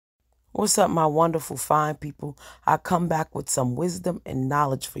What's up, my wonderful, fine people? I come back with some wisdom and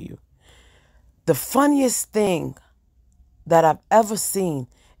knowledge for you. The funniest thing that I've ever seen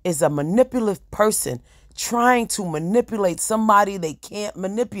is a manipulative person trying to manipulate somebody they can't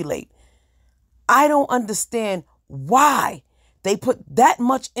manipulate. I don't understand why they put that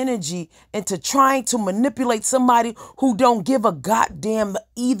much energy into trying to manipulate somebody who don't give a goddamn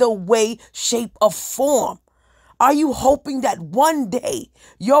either way, shape, or form. Are you hoping that one day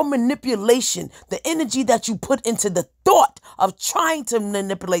your manipulation, the energy that you put into the thought of trying to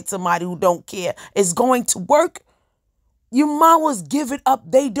manipulate somebody who don't care is going to work? You might as well give it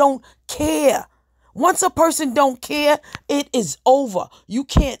up. They don't care. Once a person don't care, it is over. You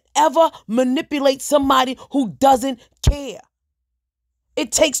can't ever manipulate somebody who doesn't care.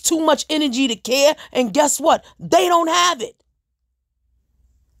 It takes too much energy to care, and guess what? They don't have it.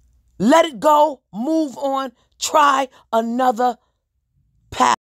 Let it go, move on, try another path.